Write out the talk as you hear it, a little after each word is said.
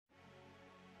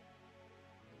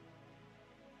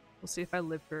We'll see if I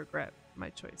live to regret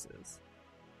my choices.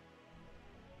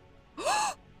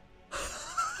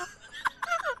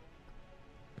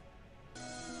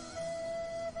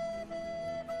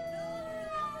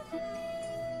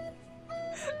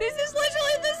 This is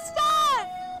literally the start!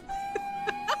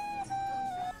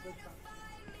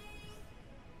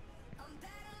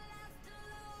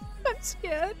 I'm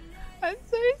scared. I'm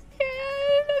so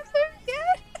scared. I'm so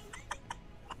scared.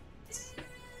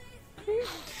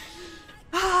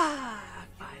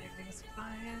 Fine, everything's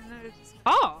fine.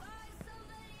 Oh!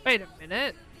 Wait a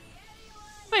minute.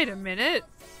 Wait a minute.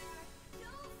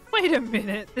 Wait a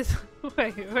minute. This.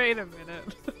 Wait a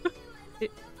minute.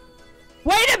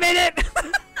 Wait a minute!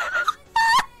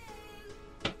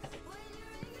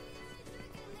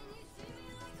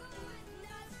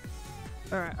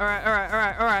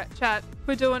 Alright, chat.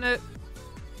 We're doing it.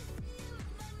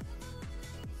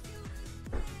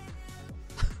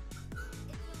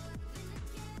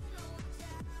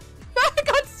 I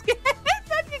got scared! I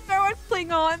didn't know what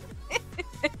Klingon.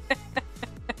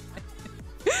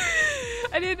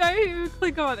 I didn't know he was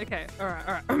Klingon. Okay,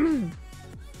 alright.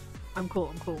 I'm cool.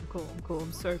 I'm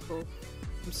so cool.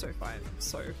 I'm so fine. I'm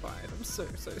so fine.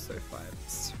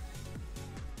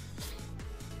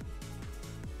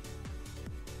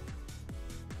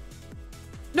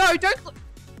 No, don't.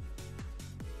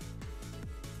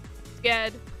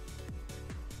 Scared.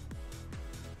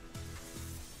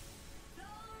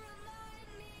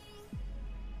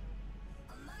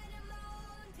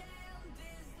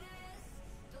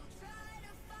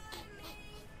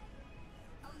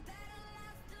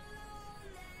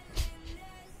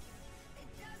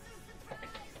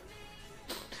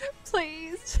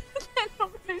 Please. That's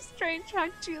not no strange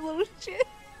track, you little shit.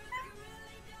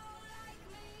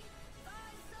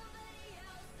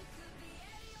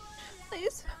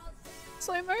 Please.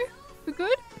 Slow-mo. We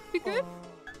good? We good?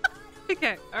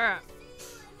 Okay, alright.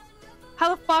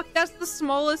 How the fuck? That's the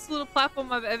smallest little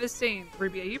platform I've ever seen.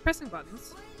 Ruby, are you pressing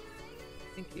buttons?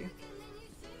 Thank you.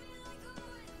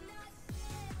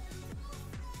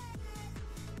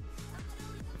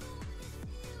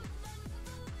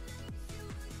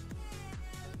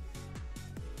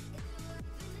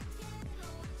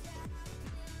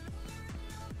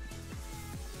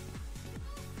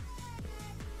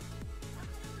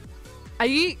 Are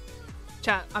you...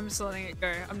 Chat, I'm just letting it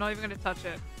go. I'm not even gonna touch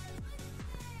it.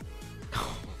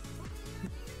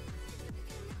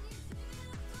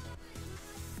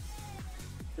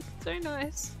 It's so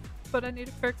nice, but I need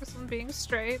to focus on being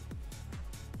straight.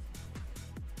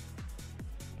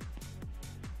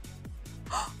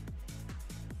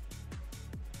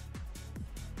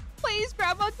 Please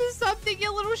grab onto something,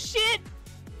 you little shit!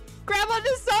 Grab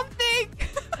onto something!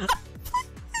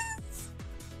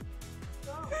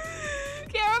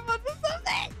 Grab onto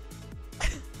something!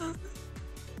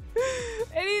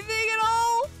 Anything at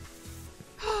all?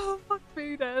 Oh, fuck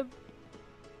me, Dad.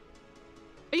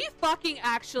 Are you fucking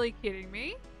actually kidding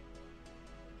me?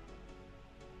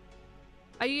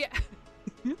 Are you...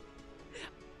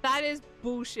 That is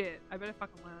bullshit. I better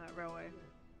fucking land on that railway.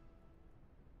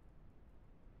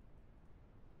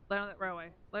 Land on that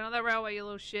railway. Land on that railway, you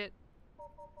little shit.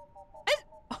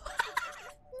 No!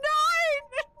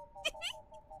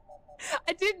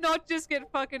 I did not just get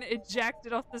fucking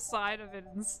ejected off the side of it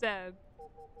instead.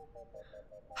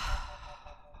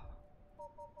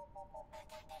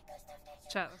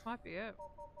 Chat, this might be it.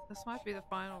 This might be the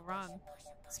final run.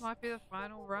 This might be the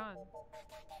final run.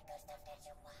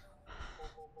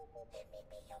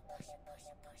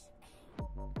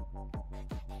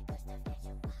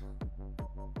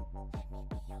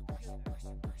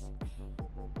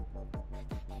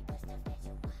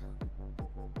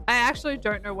 I actually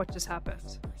don't know what just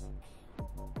happened.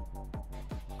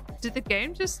 Did the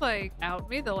game just like out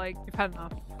me? They're like, you've had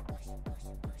enough.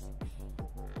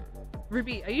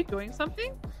 Ruby, are you doing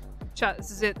something? Chat,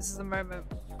 this is it. This is the moment.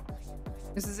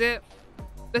 This is it.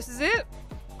 This is it.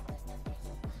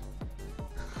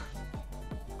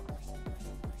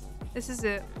 This is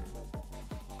it.